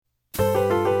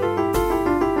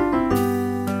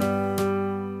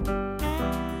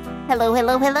Hello,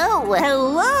 hello, hello.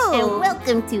 Hello. And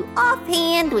welcome to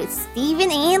Offhand with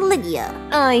Stephen and Lydia.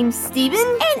 I'm Stephen.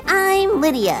 And I'm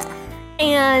Lydia.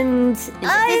 And this is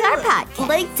our podcast.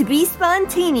 Like to be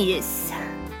spontaneous.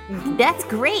 That's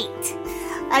great.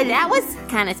 That was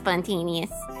kind of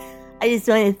spontaneous. I just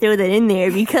wanted to throw that in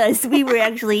there because we were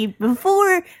actually,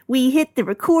 before we hit the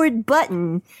record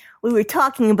button, we were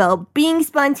talking about being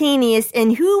spontaneous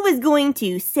and who was going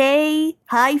to say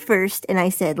hi first. And I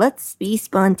said, let's be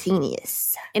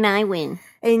spontaneous. And I win.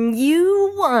 And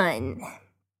you won.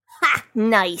 Ha!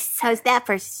 Nice. How's that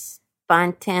for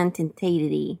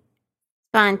spontaneity?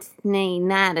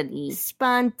 Spontaneity.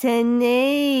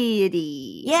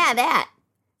 Spontaneity. Yeah, that.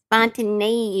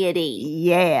 Spontaneity.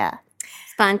 Yeah.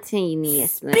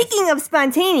 Spontaneousness. Speaking of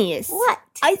spontaneous. What?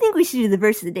 I think we should do the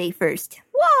verse of the day first.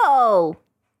 Whoa.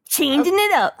 Changing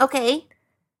it up. Okay.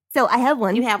 So I have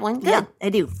one. You have one? Good. Yeah, I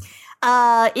do.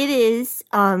 It is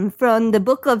from the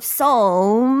book of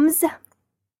Psalms,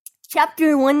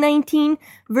 chapter 119,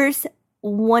 verse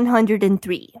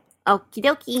 103. Okie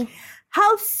dokie.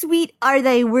 How sweet are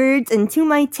thy words unto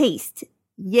my taste,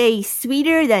 yea,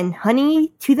 sweeter than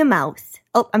honey to the mouth.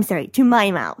 Oh, I'm sorry, to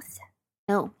my mouth.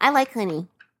 Oh, I like honey.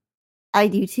 I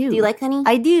do too. Do you like honey?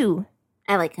 I do.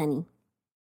 I like honey.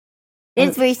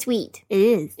 It's very sweet. It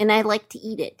is. And I like to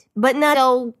eat it. But not...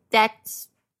 So that's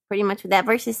pretty much what that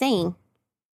verse is saying.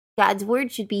 God's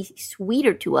word should be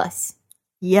sweeter to us.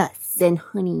 Yes. Than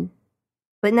honey.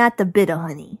 But not the bit of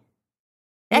honey.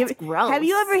 That's gross. Have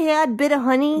you ever had bit of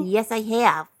honey? Yes, I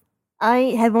have.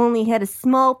 I have only had a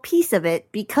small piece of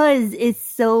it because it's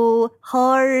so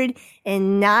hard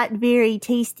and not very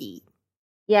tasty.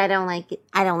 Yeah, I don't like it.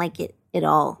 I don't like it at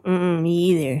all. Me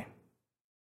either.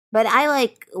 But I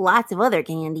like lots of other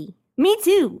candy. Me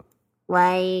too.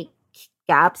 Like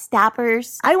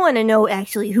gobstoppers. I want to know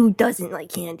actually who doesn't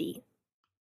like candy.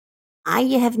 I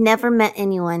have never met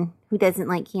anyone who doesn't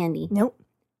like candy. Nope.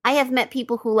 I have met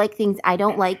people who like things I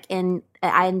don't like, and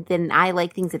then I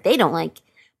like things that they don't like.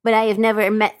 But I have never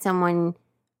met someone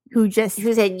who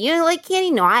said, "You don't like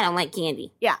candy?" No, I don't like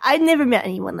candy. Yeah, I've never met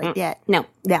anyone like that. No.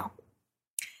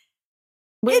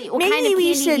 Maybe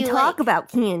we should talk about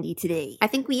candy today. I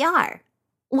think we are.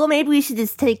 Well, maybe we should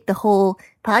just take the whole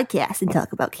podcast and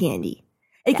talk about candy.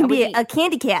 It can be a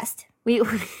candy cast.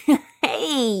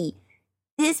 Hey,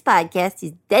 this podcast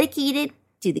is dedicated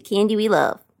to the candy we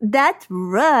love. That's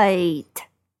right.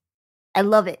 I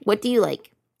love it. What do you like?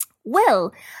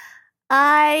 Well,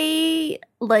 I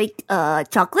like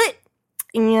chocolate.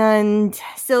 And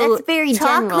so that's very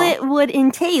chocolate general. Would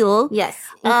entail. Yes.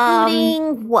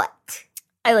 Including what?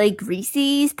 I like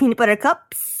Reese's peanut butter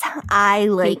cups. I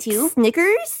like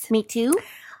Snickers. Me too.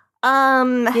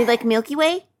 Do you like Milky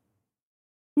Way?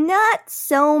 Not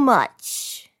so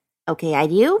much. Okay, I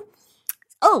do.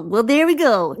 Oh, well, there we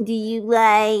go. Do you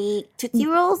like Tootsie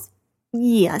Rolls?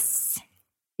 Yes.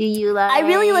 Do you like... I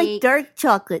really like dark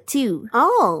chocolate, too.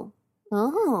 Oh.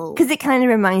 Because it kind of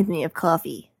reminds me of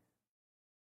coffee.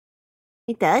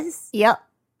 It does? Yep.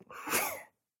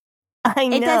 I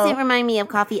know. It doesn't remind me of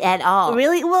coffee at all.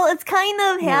 Really? Well, it's kind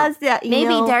of has that,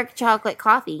 Maybe dark chocolate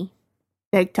coffee.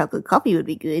 Dark chocolate coffee would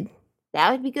be good.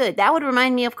 That would be good. That would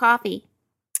remind me of coffee.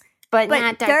 But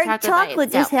not dark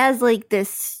chocolate just has like this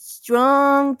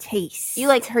strong taste. You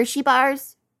like Hershey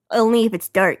bars? Only if it's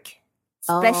dark.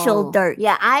 Special dark.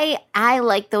 Yeah, I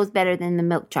like those better than the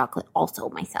milk chocolate also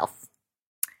myself.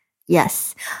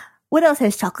 Yes. What else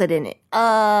has chocolate in it?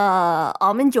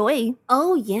 Almond Joy.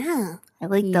 Oh, yeah. I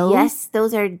like those. Yes,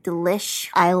 those are delish.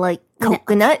 I like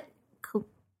coconut.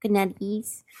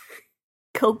 Coconutties.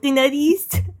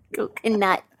 Coconutties?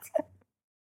 Coconut.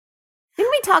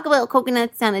 Didn't we talk about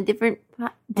coconuts on a different...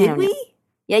 Did we?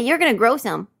 Yeah, you're going to grow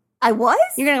some. I was?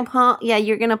 You're going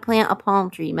to plant a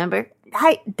palm tree, remember?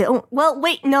 I don't... Well,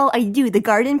 wait, no, I do. The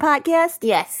garden podcast?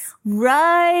 Yes.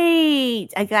 Right.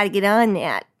 I got to get on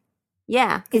that.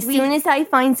 Yeah. As soon as I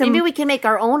find some... Maybe we can make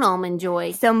our own Almond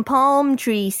Joy. Some palm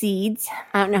tree seeds.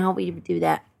 I don't know how we would do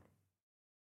that.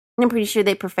 I'm pretty sure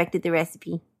they perfected the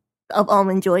recipe. Of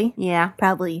Almond Joy? Yeah.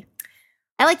 Probably.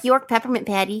 I like York peppermint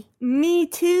patty. Me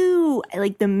too. I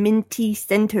like the minty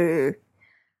center.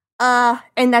 And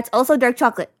that's also dark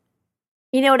chocolate.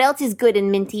 You know what else is good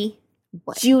and minty?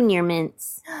 What? Junior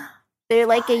mints. They're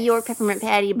like a York peppermint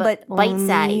patty, but bite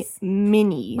size.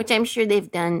 Mini. Which I'm sure they've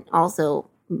done also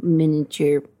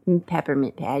miniature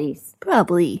peppermint patties.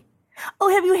 Probably. Oh,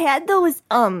 have you had those?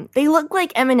 They look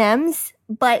like M&Ms,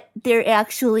 but they're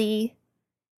actually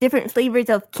different flavors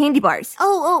of candy bars.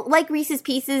 Oh, like Reese's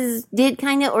Pieces did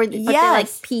kind of, but they're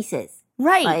like pieces.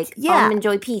 Right. Like yeah. Almond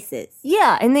Joy Pieces.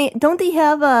 Yeah, and they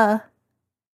have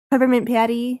peppermint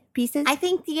patty pieces? I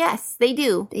think, yes, they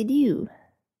do. They do.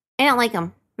 I don't like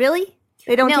them. Really?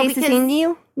 They don't taste the same to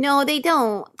you? No, they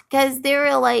don't. Because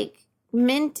they're like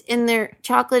mint and they're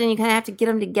chocolate and you kind of have to get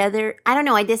them together. I don't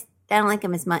know. I don't like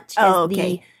them as much as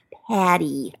the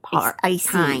patty part. I see.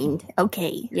 Kind.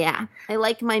 Okay. Yeah. I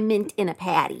like my mint in a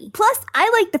patty. Plus, I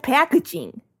like the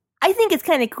packaging. I think it's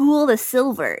kind of cool, the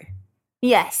silver.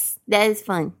 Yes, that is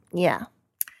fun. Yeah.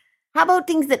 How about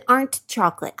things that aren't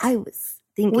chocolate? I was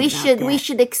thinking we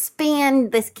should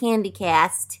expand this candy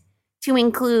cast to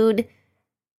include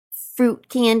fruit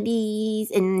candies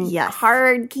and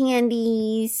hard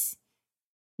candies.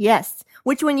 Yes.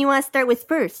 Which one you want to start with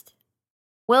first?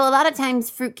 Well, a lot of times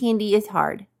fruit candy is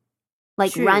hard.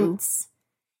 Like runts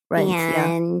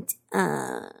and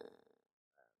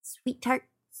sweet tarts.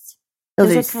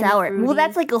 Those are sour. Well,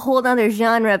 that's like a whole other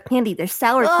genre of candy. They're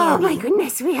sour candy. Oh my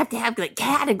goodness, we have to have like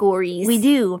categories. We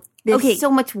do. There's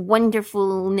so much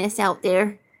wonderfulness out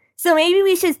there. So maybe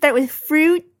we should start with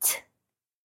fruit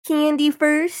candy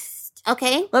first.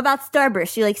 Okay. What about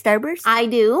Starburst? You like Starburst? I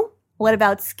do. What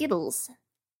about Skittles?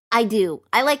 I do.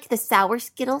 I like the sour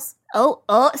Skittles.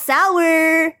 Oh,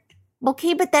 sour.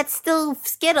 Okay, but that's still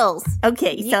Skittles.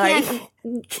 Okay, sorry.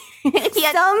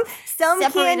 Some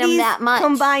candies that much.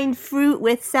 Combine fruit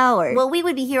with sour. Well, we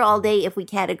would be here all day if we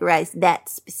categorized that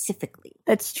specifically.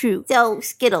 That's true. So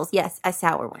Skittles, yes, a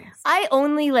sour one. I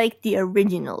only like the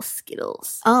original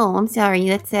Skittles. Oh, I'm sorry.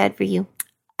 That's sad for you.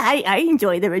 I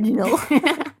enjoy the original.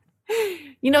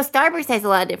 You know, Starburst has a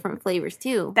lot of different flavors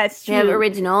too. That's true. They have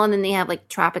original, and then they have like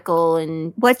tropical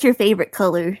and. What's your favorite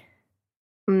color?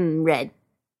 Red.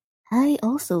 I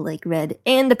also like red.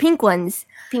 And the pink ones.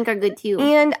 Pink are good too.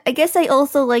 And I guess I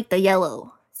also like the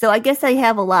yellow. So I guess I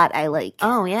have a lot I like.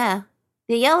 Oh, yeah.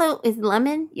 The yellow is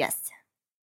lemon? Yes.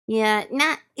 Yeah,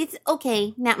 it's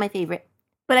okay. Not my favorite.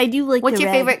 But I do like What's the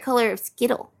your red. favorite color of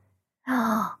Skittle?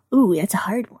 Ooh, that's a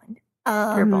hard one.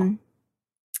 Purple.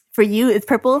 For you, it's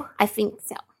purple? I think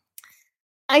so.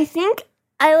 I think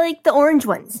I like the orange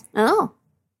ones. Oh.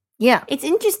 Yeah. It's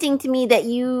interesting to me that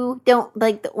you don't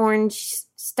like the orange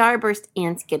Starburst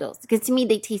and Skittles. Because to me,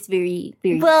 they taste very,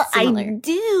 very similar. I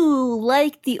do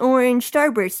like the orange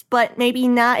Starburst, but maybe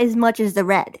not as much as the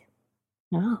red.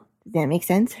 Oh. Does that make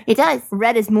sense? It does.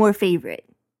 Red is more favorite.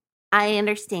 I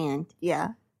understand. Yeah.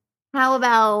 How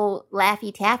about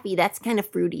Laffy Taffy? That's kind of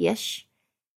fruity-ish.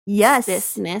 Yes.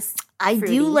 Thisness. I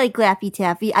do like Laffy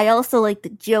Taffy. I also like the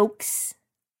jokes.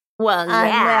 Well,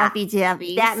 yeah. Laffy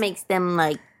Taffy. That makes them,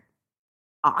 like,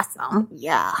 awesome.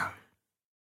 Yeah.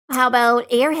 How about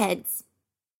Airheads?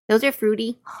 Those are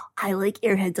fruity. I like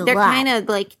Airheads a lot. They're kind of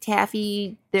like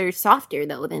taffy. They're softer,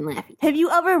 though, than Laffy. Have you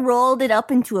ever rolled it up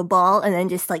into a ball and then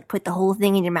just, like, put the whole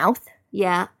thing in your mouth?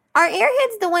 Yeah. Are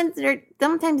Airheads the ones that are...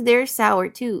 Sometimes they're sour,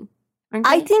 too, aren't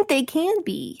they? I think they can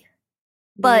be.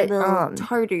 But, they're a little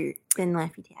tartar than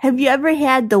Laffy Taffy. Have you ever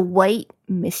had the white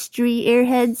mystery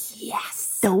Airheads?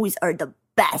 Yes. Those are the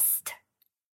best.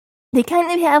 They kind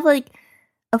of have, like,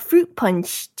 a fruit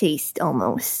punch taste,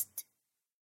 almost.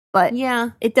 But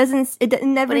yeah, it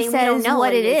never but says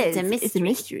what it is. It's a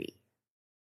mystery.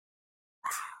 Wow.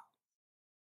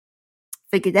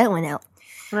 Figured that one out.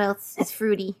 Well, it's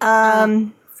fruity.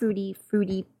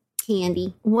 Fruity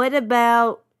candy. What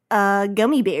about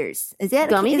gummy bears? Is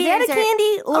that a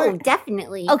candy? Oh,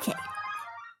 definitely. Okay.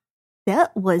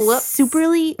 That was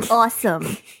superly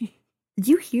awesome. Did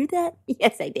you hear that?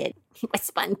 Yes, I did. It was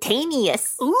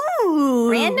spontaneous. Ooh.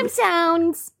 Random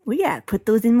sounds. We gotta put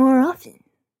those in more often.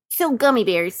 So, gummy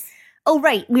bears. Oh,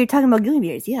 right. We were talking about gummy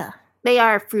bears, yeah. They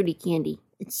are fruity candy.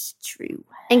 It's true.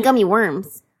 And gummy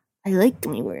worms. I like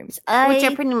gummy worms. Which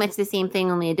are pretty much the same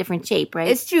thing, only a different shape, right?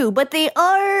 It's true, but they're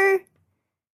kind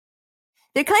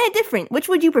of different. Which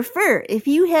would you prefer? If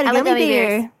you had a gummy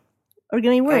bear or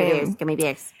gummy worm? Gummy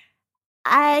bears.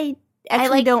 I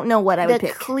actually don't know what I would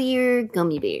pick. The clear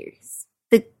gummy bears.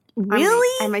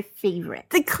 Really? Are my favorite.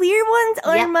 The clear ones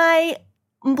are my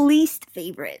least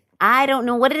favorite. I don't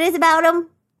know what it is about them.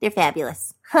 They're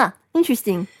fabulous. Huh.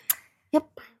 Interesting.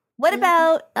 Yep. What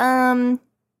about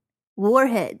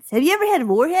Warheads? Have you ever had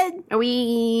Warhead? Are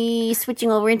we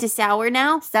switching over into sour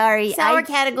now? Sorry. Sour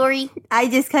category. I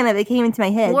just kind of, it came into my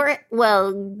head.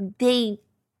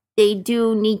 They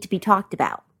do need to be talked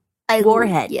about.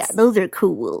 Warheads. Yeah, those are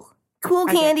cool. Cool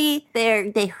candy.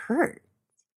 They hurt.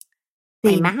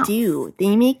 They do.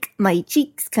 They make my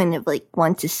cheeks kind of like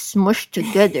want to smush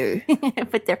together.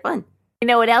 But they're fun. You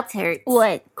know what else hurts?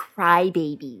 What?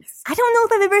 Crybabies. I don't know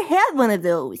if I've ever had one of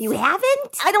those. You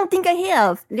haven't? I don't think I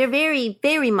have. They're very,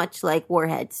 very much like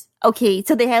Warheads. Okay,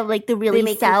 so they have like the really they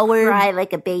make sour you cry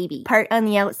like a baby part on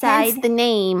the outside. Hence the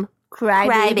name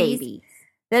Crybabies.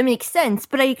 That makes sense,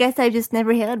 but I guess I've just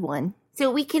never had one.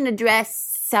 So we can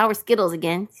address sour Skittles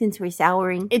again, since we're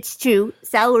souring. It's true.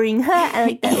 Souring, huh? I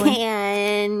like that one.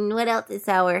 And what else is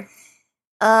sour?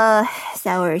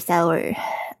 Sour.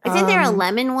 Isn't there a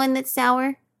lemon one that's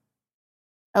sour?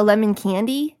 A lemon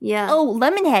candy? Yeah. Oh,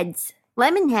 lemon heads.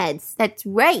 Lemon heads. That's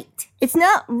right. It's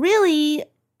not really...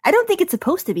 I don't think it's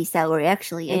supposed to be sour,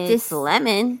 actually. It's just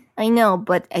lemon. I know,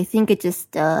 but I think it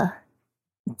just, I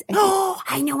know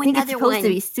think it's another supposed one. to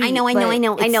be sweet. I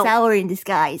know. It's sour in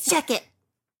disguise. Check it.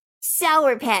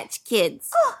 Sour Patch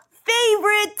Kids.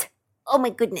 Favorite! Oh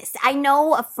my goodness. I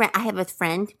know a friend. I have a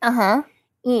friend. Uh-huh.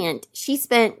 And she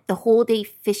spent the whole day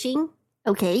fishing.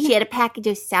 Okay. She had a package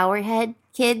of Sour Head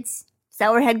Kids.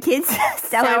 Sour Head Kids?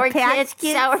 Sour Patch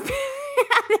Kids?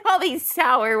 All these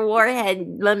sour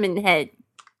warhead, lemon head.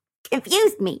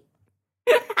 Confused me.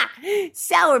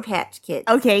 Sour Patch Kids.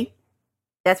 Okay.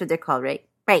 That's what they're called, right?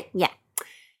 Right, yeah.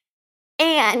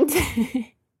 And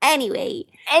anyway,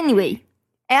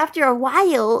 after a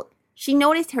while, she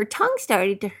noticed her tongue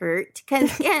started to hurt.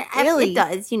 Because Really? It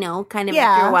does, kind of Yeah.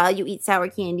 after a while you eat sour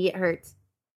candy, it hurts.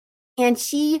 And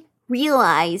she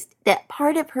realized that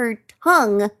part of her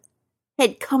tongue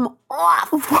had come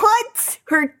off. What?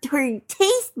 Her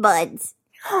taste buds.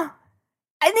 I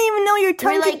didn't even know your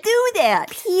tongue could do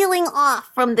that. Peeling off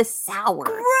from the sour.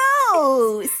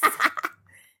 Gross.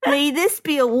 May this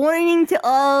be a warning to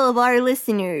all of our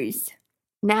listeners.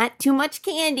 Not too much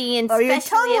candy, and Or your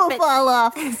tongue will fall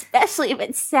off. Especially if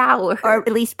it's sour. Or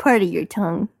at least part of your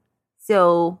tongue.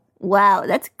 So, wow,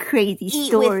 that's a crazy eat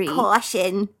story. with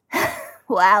caution.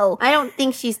 Wow. I don't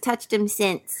think she's touched them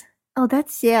since. Oh,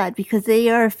 that's sad because they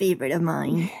are a favorite of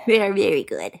mine. They are very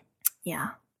good. Yeah.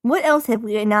 What else have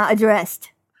we not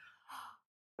addressed?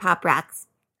 Pop Rocks.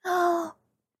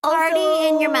 Party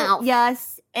in your mouth.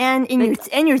 Yes, and in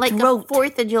your like throat. a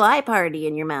 4th of July party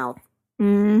in your mouth.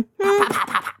 Mm-hmm. Pop, pop, pop,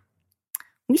 pop, pop.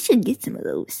 We should get some of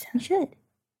those. We should.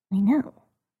 I know.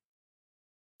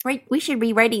 Right, we should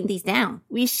be writing these down.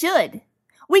 We should.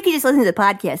 We could just listen to the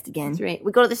podcast again. That's right.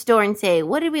 We go to the store and say,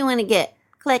 what did we want to get?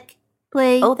 Click.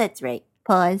 Play. Oh, that's right.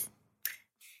 Pause.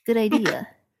 Good idea.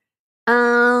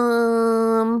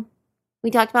 We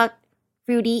talked about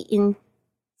fruity and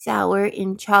sour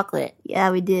and chocolate. Yeah,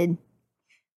 we did.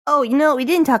 Oh, we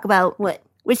didn't talk about What?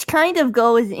 which kind of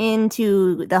goes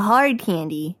into the hard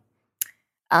candy.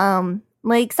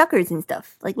 Like suckers and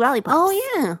stuff, like lollipops. Oh,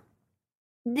 yeah.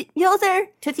 Those are,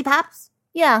 Tootsie Pops?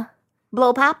 yeah.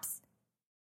 Blow Pops?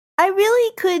 I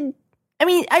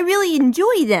really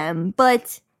enjoy them,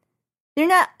 but they're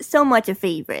not so much a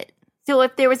favorite. So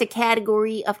if there was a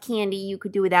category of candy you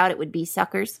could do without, it would be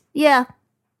suckers? Yeah.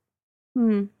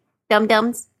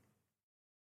 Dum-Dums?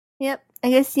 Yep. I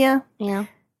guess, yeah. Yeah.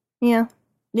 Yeah.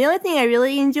 The only thing I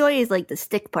really enjoy is like the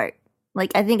stick part.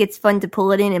 Like, I think it's fun to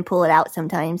pull it in and pull it out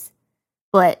sometimes.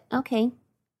 But Okay.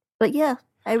 yeah.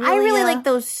 I really like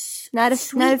those not a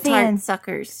sweet fan. tart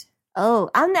suckers. Oh,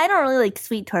 I don't really like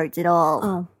sweet tarts at all.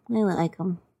 Oh, I like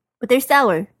them. But they're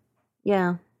sour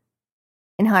Yeah.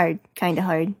 and hard. Kind of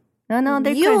hard. No,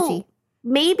 they're crunchy.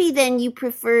 Maybe then you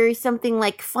prefer something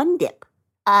like Fun Dip.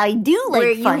 I do like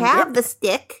where Fun you have Dip. the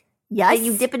stick. Yes. And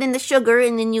you dip it in the sugar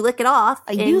and then you lick it off.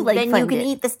 I do like then Fun you can Dip.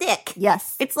 eat the stick.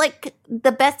 Yes. It's like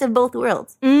the best of both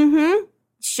worlds. Mm-hmm.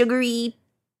 Sugary,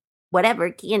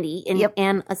 whatever, candy, and Yep.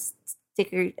 and a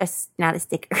sticker, not a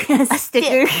sticker, A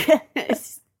sticker. a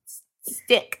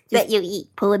stick that you eat.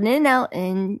 Pull it in and out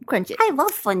and crunch it. I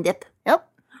love Fun Dip. Yep.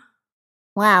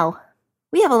 Wow.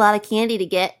 We have a lot of candy to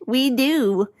get, We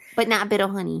do. but not Bit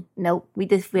of Honey. Nope. We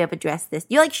have addressed this.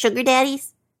 You like Sugar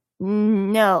Daddies?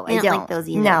 No, I I don't don't. like those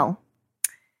either. No.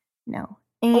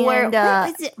 And What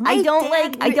is it? I My don't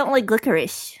dad like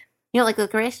licorice. You don't like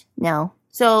licorice? No.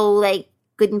 So like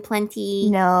Good and Plenty.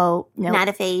 No. Not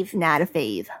a fave. Not a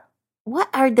fave. What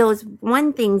are those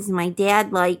one things my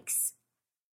dad likes?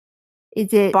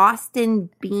 Is it Boston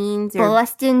beans or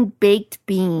Boston baked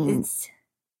beans?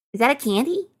 is that a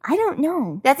candy? I don't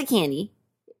know. That's a candy.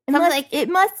 It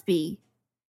must be.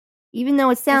 Even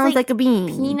though it sounds like like a bean.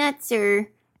 Peanuts or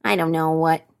I don't know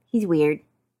what. He's weird.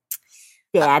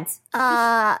 Dads.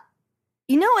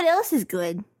 You know what else is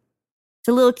good? It's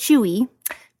a little chewy.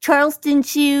 Charleston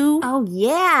Chew. Oh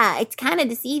yeah, it's kind of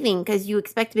deceiving because you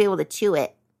expect to be able to chew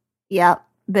it, Yep,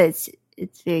 but it's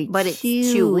very it's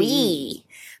chewy.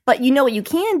 But you know what you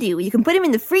can do? You can put them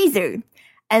in the freezer,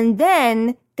 and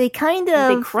then they kind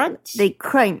of They crunch. They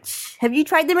crunch. Have you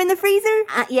tried them in the freezer?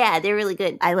 Yeah, they're really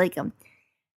good. I like them,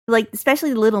 like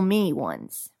especially the little mini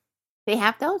ones. They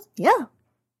have those. Yeah,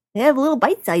 they have little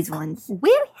bite-sized ones.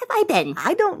 Where have I been?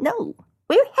 I don't know.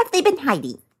 Where have they been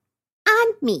hiding? On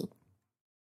me.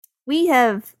 We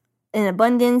have an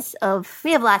abundance of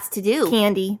We have lots to do.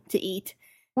 candy to eat.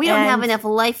 We don't have enough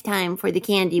lifetime for the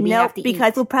candy we have to because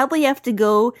eat. we'll probably have to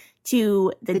go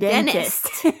to the dentist.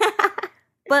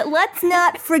 But let's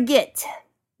not forget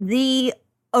the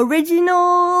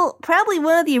original, probably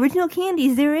one of the original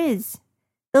candies there is.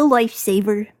 The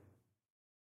Lifesaver.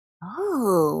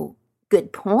 Oh,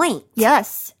 good point.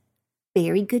 Yes.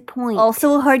 Very good point.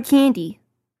 Also a hard candy.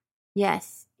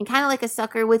 Yes. And kind of like a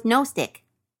sucker with no stick.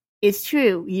 It's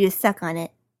true. You just suck on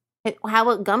it. How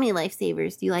about gummy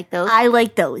Lifesavers? Do you like those? I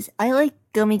like those. I like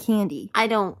gummy candy. I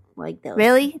don't like those.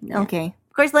 Really? Yeah. Okay.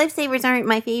 Of course, Lifesavers aren't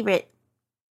my favorite.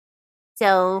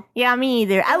 So Yeah, me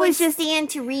either. I was just stand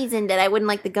to reason that I wouldn't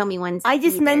like the gummy ones. I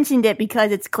just either. mentioned it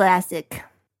because it's classic.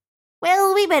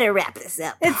 Well, we better wrap this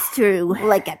up. It's true.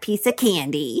 Like a piece of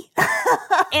candy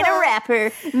in a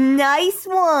wrapper. Nice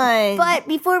one. But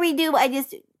before we do,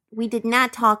 we did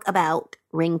not talk about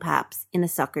ring pops in the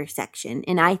sucker section,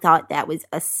 and I thought that was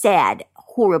a sad,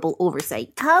 horrible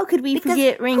oversight. How could we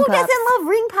forget ring who pops? Who doesn't love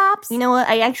ring pops? You know what?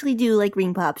 I actually do like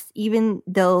ring pops, even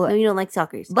though... No, you don't like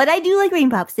suckers. But I do like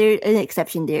ring pops. There's an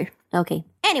exception there. Okay.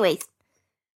 Anyways,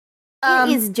 it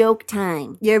is joke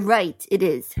time. You're right. It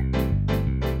is.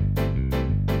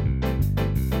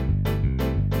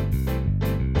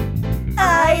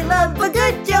 I love a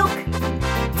good joke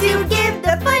to give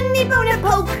the funny bone a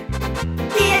poke.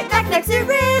 Be it knickknacks or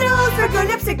riddles or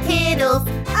grown-ups or kiddles.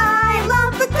 I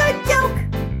love a good joke.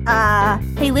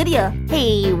 Hey Lydia.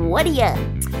 Hey, what do ya?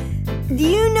 Do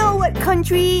you know what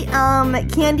country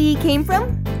candy came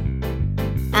from?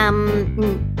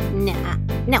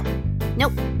 No.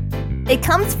 Nope. It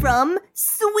comes from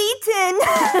Sweden.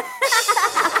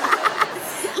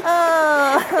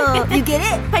 Oh, you get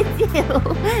it? I do.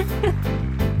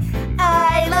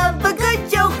 I love a good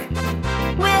joke.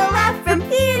 We'll laugh from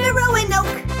here to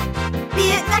Roanoke. Be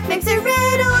it knickknacks or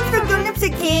riddles, from grown-ups or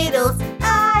kiddles.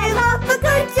 I love a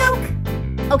good joke.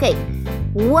 Okay,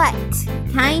 what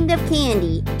kind of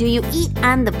candy do you eat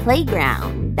on the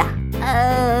playground?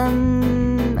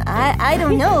 I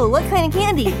don't know. What kind of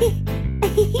candy?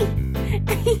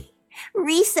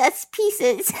 Recess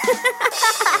pieces.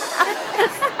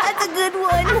 That's a good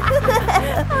one.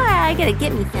 I gotta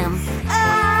get me some.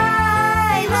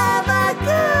 I love a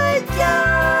good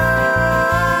joke.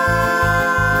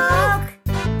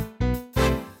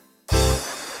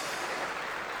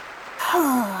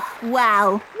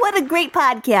 Wow, what a great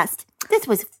podcast. This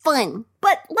was fun.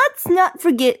 But let's not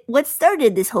forget what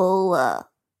started this whole,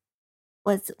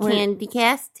 Candy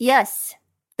cast? Yes,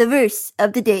 the verse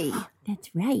of the day. That's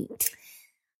right.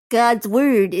 God's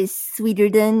word is sweeter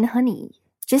than honey.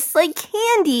 Just like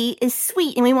candy is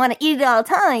sweet and we want to eat it all the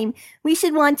time, we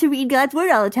should want to read God's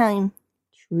word all the time.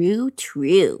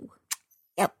 True.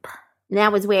 Yep. And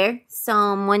that was where?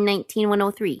 Psalm 119,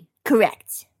 103.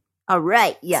 Correct. All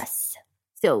right. Yes.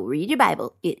 So read your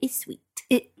Bible. It is sweet.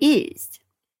 It is.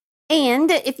 And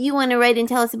if you want to write and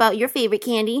tell us about your favorite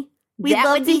candy,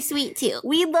 that would be sweet too.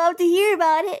 We'd love to hear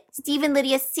about it. Stephen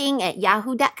Lydia Sing at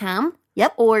yahoo.com.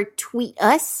 Yep. Or tweet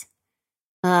us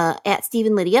at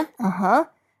Stephen Lydia. Uh-huh.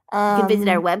 You can visit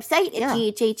our website at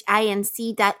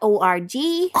ghhinc.org.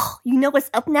 Oh, you know what's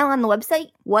up now on the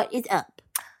website? What is up?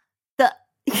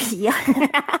 Yeah.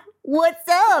 What's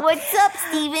up? What's up,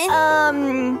 Stephen?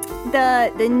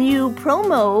 The new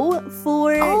promo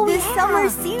for this summer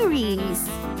series.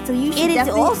 So you should It is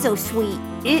also sweet.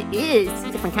 It is. It's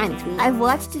a different kind of sweet. I've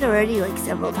watched it already like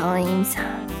several times.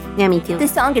 Yeah, me too. The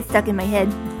song gets stuck in my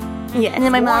head. Yeah, and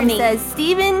then my mom says,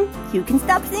 Steven, you can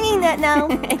stop singing that now.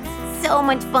 It's so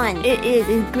much fun. It is.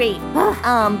 It's great.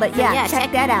 But yeah,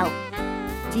 check that out.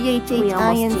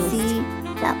 ghhinc.org.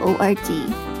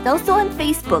 It's also on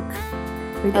Facebook.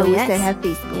 For those that have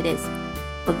Facebook. It is.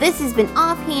 Well, this has been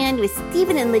Offhand with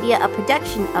Stephen and Lydia, a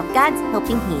production of God's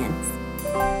Helping Hands.